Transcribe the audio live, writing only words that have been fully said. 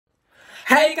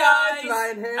Hey guys!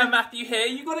 Ryan here. And Matthew here,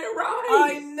 you got it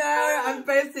right! I know! And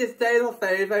basically today's our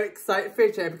very excited for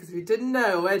today because if you didn't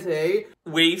know already,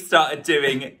 we've started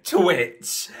doing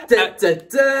Twitch.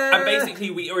 And basically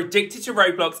we are addicted to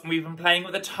Roblox and we've been playing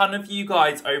with a ton of you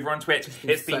guys over on Twitch.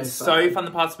 It's been so fun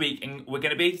the past week and we're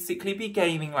going to basically be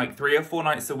gaming like 3 or 4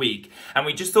 nights a week. And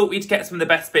we just thought we'd get some of the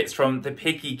best bits from the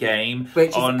Piggy game. Which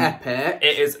is epic.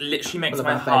 It is literally makes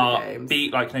my heart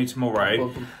beat like no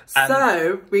tomorrow.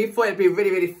 So we thought it'd be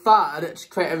really fun to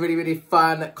create a really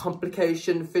fun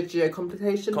compilation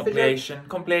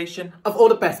of all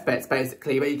the best bits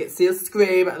basically, where you get to see us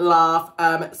scream, laugh,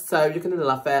 so you're gonna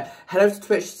love it. Head over to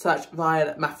Twitch, search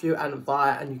Ryan, Matthew and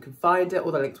Ryan and you can find it.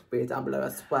 All the links will be down below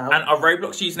as well. And our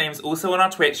Roblox username is also on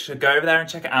our Twitch, so go over there and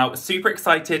check it out. Super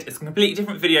excited. It's a completely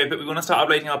different video, but we want to start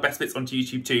uploading our best bits onto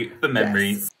YouTube too for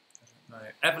memories. No.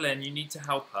 Evelyn, you need to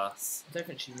help us. I don't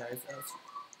think she knows us.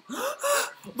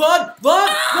 Run!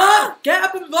 Get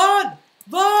up and run!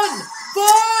 Run!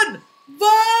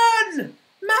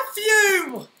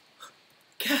 Matthew!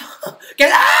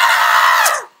 Get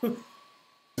up!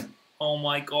 Oh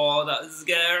my god, that's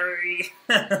scary.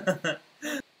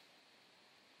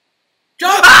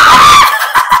 Jump!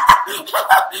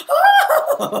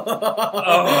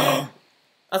 Oh.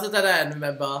 That's a dead end,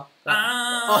 remember? Oh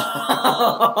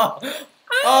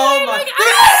my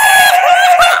god!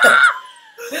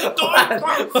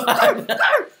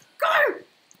 Go!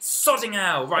 Sodding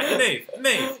out! Right,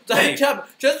 move! Don't jump!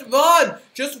 Just run! God,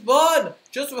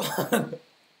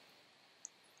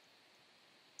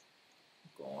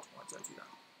 why did I do that?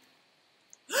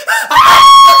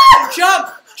 Jump!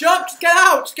 Just get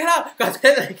out! Guys,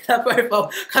 get out both of them.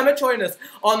 Come and join us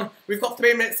on... We've got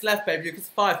 3 minutes left, babe. You can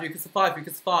survive. Oh my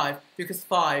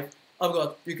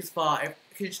god, you can survive.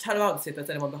 Can you just turn around and see if there's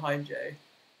anyone behind you?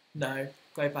 No.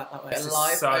 Go back that way.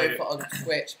 Live over on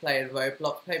Twitch playing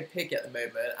Roblox, playing Piggy at the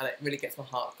moment, and it really gets my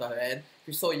heart going. If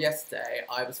you saw yesterday,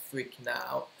 I was freaking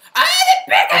out.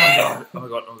 Oh my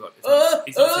god.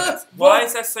 He's not serious. Why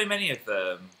is there so many of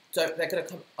them? So they're gonna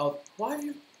come. Oh, why have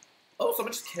you? Oh,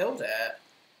 someone just killed it.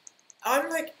 I'm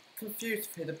like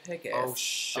confused who the pig is. Oh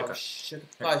sugar.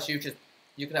 Guys, you're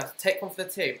gonna have to take one for the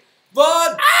team.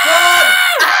 Run!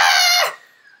 Ah!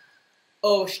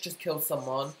 Oh, she just killed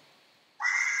someone.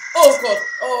 Oh god!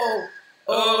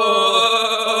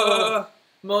 Oh!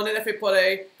 Morning,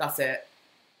 everybody. That's it.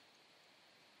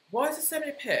 Why is there so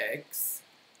many pigs?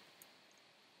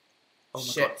 Oh my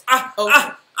Shit! god!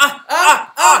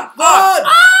 Run!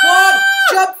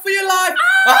 Jump for your life!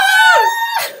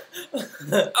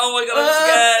 Oh my god, I'm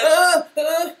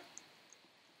scared.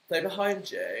 They're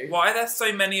behind you. Why are there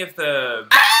so many of them?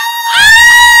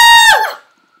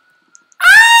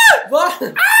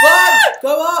 Run!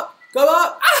 Go up!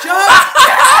 Jump!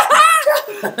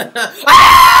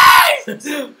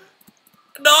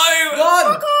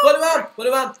 No! Run around!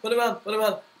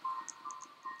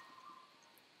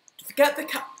 Forget the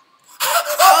cat.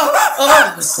 Oh my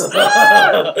god, that's so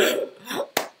scary!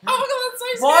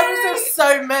 Why was there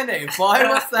so many? Why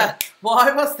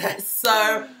was there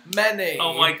so many?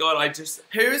 Oh my god, I just...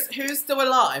 Who's still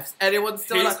alive? Is anyone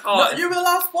still alive? No, you were the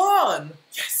last one!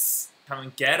 Yes! Come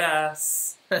and get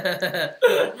us.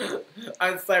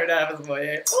 I'm so nervous for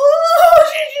you.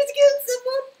 Oh, she just killed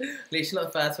someone! At least you're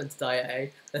not the first one to die, eh?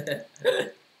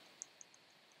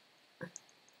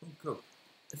 Oh, cool.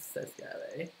 This is so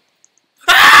scary.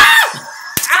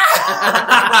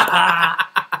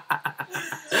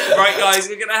 Right, guys,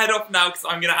 we're gonna head off now because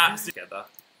I'm gonna absolutely together.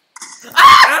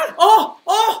 Oh!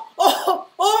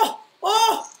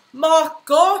 My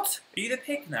god! Are you the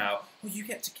pig now? Oh, you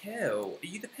get to kill. Are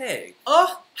you the pig?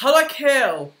 Oh! How do I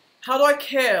kill?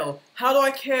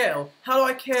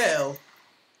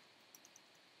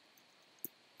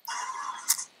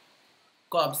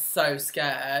 God, I'm so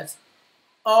scared.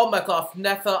 Oh my god,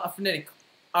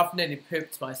 I've nearly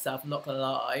pooped myself, I'm not gonna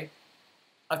lie.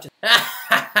 I've just...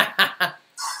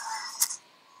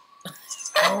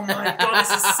 Oh my god,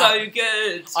 this is so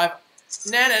good!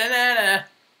 Na.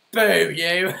 Boo,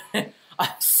 you!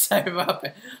 I'm so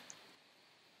rubbish.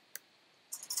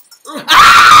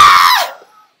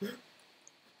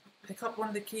 Pick up one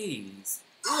of the keys.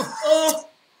 I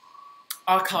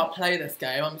can't play this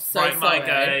game, I'm so sorry. My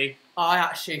go. I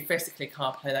actually physically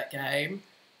can't play that game.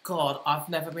 God, I've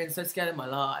never been so scared in my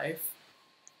life.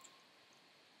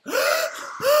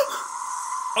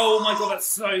 Oh my god, that's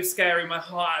so scary. My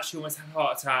heart actually almost had a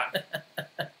heart attack.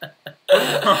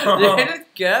 You did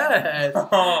good.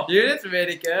 You did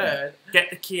really good. Get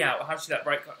the key out. How should that?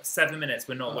 Right, 7 minutes.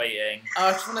 We're not waiting.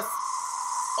 I just want to...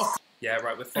 Yeah,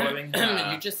 right, we're following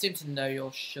her. You just seem to know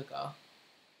your sugar.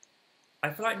 I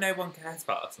feel like no one cares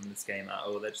about us on this game at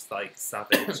all. They're just like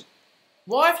savage.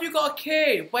 Why have you got a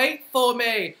key? Wait for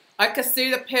me. I can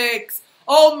see the pigs.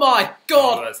 Oh my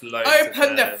god. Oh, there's loads Open of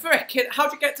the them. frickin'.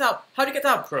 How'd you get down? How'd you get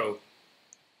down? Cruel.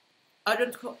 I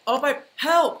don't. Oh my.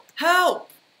 Help! Help!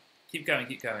 Keep going,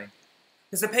 keep going.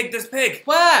 There's a pig, there's a pig!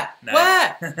 Where? No.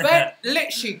 Where? Where?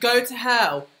 Literally, go to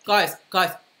hell. Guys.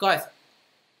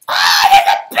 Ah, there's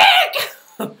a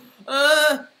pig!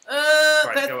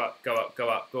 Right, go up, go up, go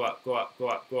up, go up, go up, go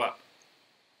up, go up.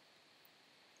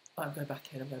 I'm going back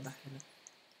in,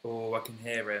 Oh, I can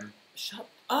hear him. Shut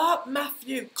up,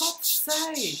 Matthew! God's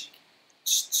sake!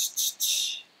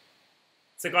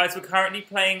 So guys, we're currently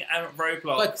playing Roblox.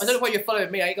 God, I don't know why you're following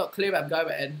me. I ain't got a clue where I'm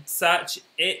going. Search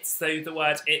so the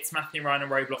word it's Matthew and Ryan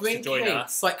and Roblox Green to join key.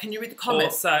 us. Right, can you read the Or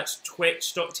comments? search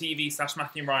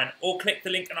twitch.tv/Matthew and Ryan. Or click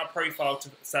the link in our profile to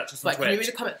search us on Right, Twitch. can you read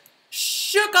the comment?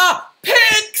 Sugar!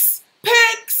 Pigs!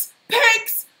 Pigs!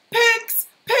 Pigs! Pigs!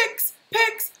 Pigs!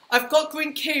 Pigs! I've got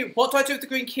green key. What do I do with the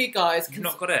green key, guys? You've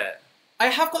not got it? I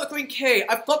have got the green key.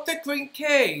 I've got the green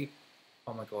key.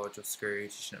 Oh my god, you're screwed. You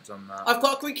shouldn't have done that. I've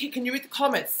got a green key. Can you read the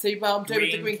comments? See what I'm doing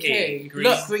with the green key. Green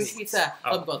Look, green key. key's there. Oh.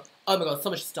 Oh my god. Oh my god.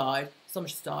 Someone just died. Someone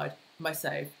just died. Am I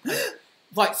safe?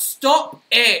 Right, stop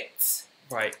it.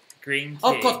 Right, green key.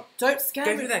 Oh god, don't scare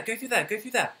Go me. through there, go through there, go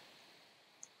through there.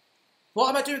 What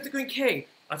am I doing with the green key?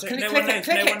 I don't Can you know. click it?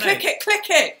 Click it, click it, click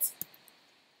it!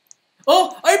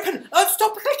 Oh, open! Oh,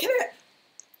 stop clicking it!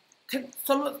 Can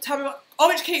someone tell me what?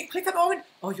 Orange key! Click that orange!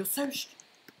 Oh, you're so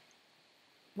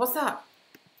What's that?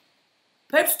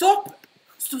 Babe, stop!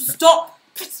 Stop!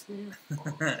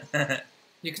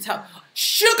 You can tell.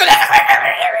 Sugar!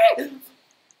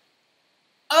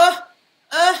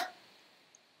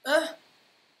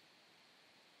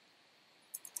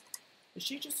 Is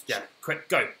she just... Yeah, quick,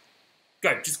 go.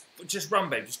 Go, just run,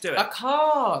 babe, just do it. I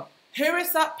can't. Who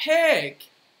is that pig?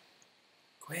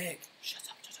 Quick. Shut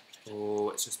up. Oh,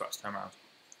 it's just about to turn around.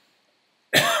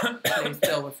 Please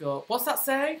deal with your... What's that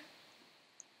say?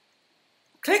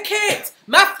 Click it!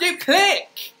 Matthew,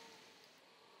 click!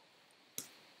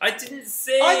 I didn't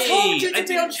see. I told you to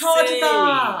be on charge of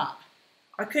that.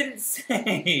 I couldn't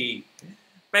see.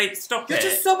 Babe, stop You're it.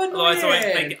 just so annoying. Otherwise I won't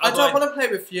make it. I don't want to play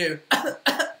with you.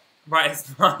 Right,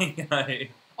 it's my go.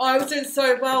 Oh, I was doing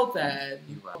so well then.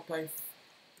 You were. Both.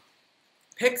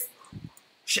 Pigs.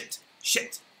 Shit.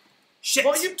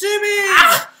 What are you doing?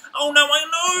 Ah! Oh no, I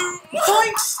know.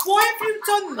 Why have you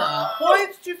done that? Why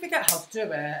did you forget how to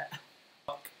do it?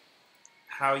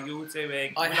 How you're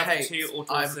doing? I We'll have hate. two or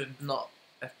I'm not.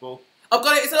 F-ball. I've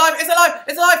got it. It's alive. It's alive.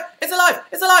 It's alive. It's alive.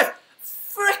 It's alive.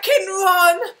 Frickin'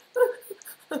 run.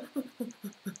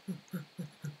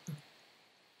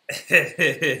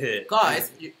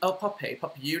 Guys, Poppy,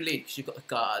 you lead because you got the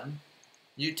gun.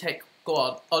 You take. Go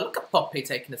on. Oh, look at Poppy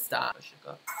taking a stand.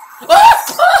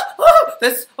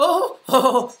 There's.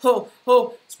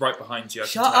 It's right behind you. I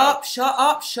can Shut tell. up! Shut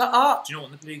up! Shut up! Do you not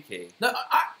want the blue key? No,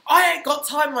 I ain't got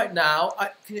time right now.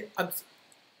 I'm.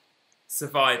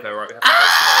 Survivor, right? We have to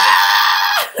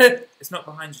go Survivor. It's not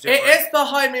behind you. It is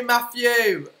behind me,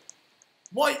 Matthew.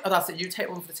 What? Oh, that's it. You take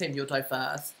one for the team. You'll die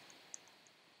first.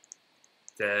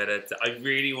 I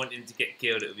really want him to get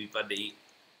killed. It would be funny.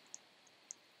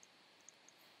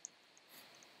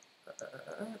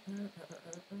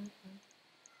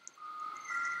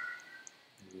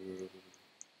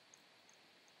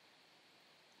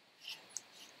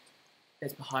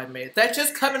 It's behind me. They're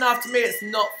just coming after me. It's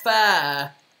not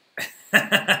fair.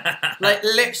 Like,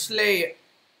 literally.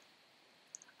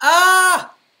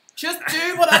 Ah! Just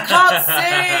do what I can't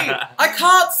see! I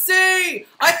can't see!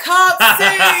 I can't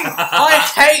see! I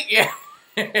hate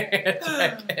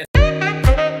you!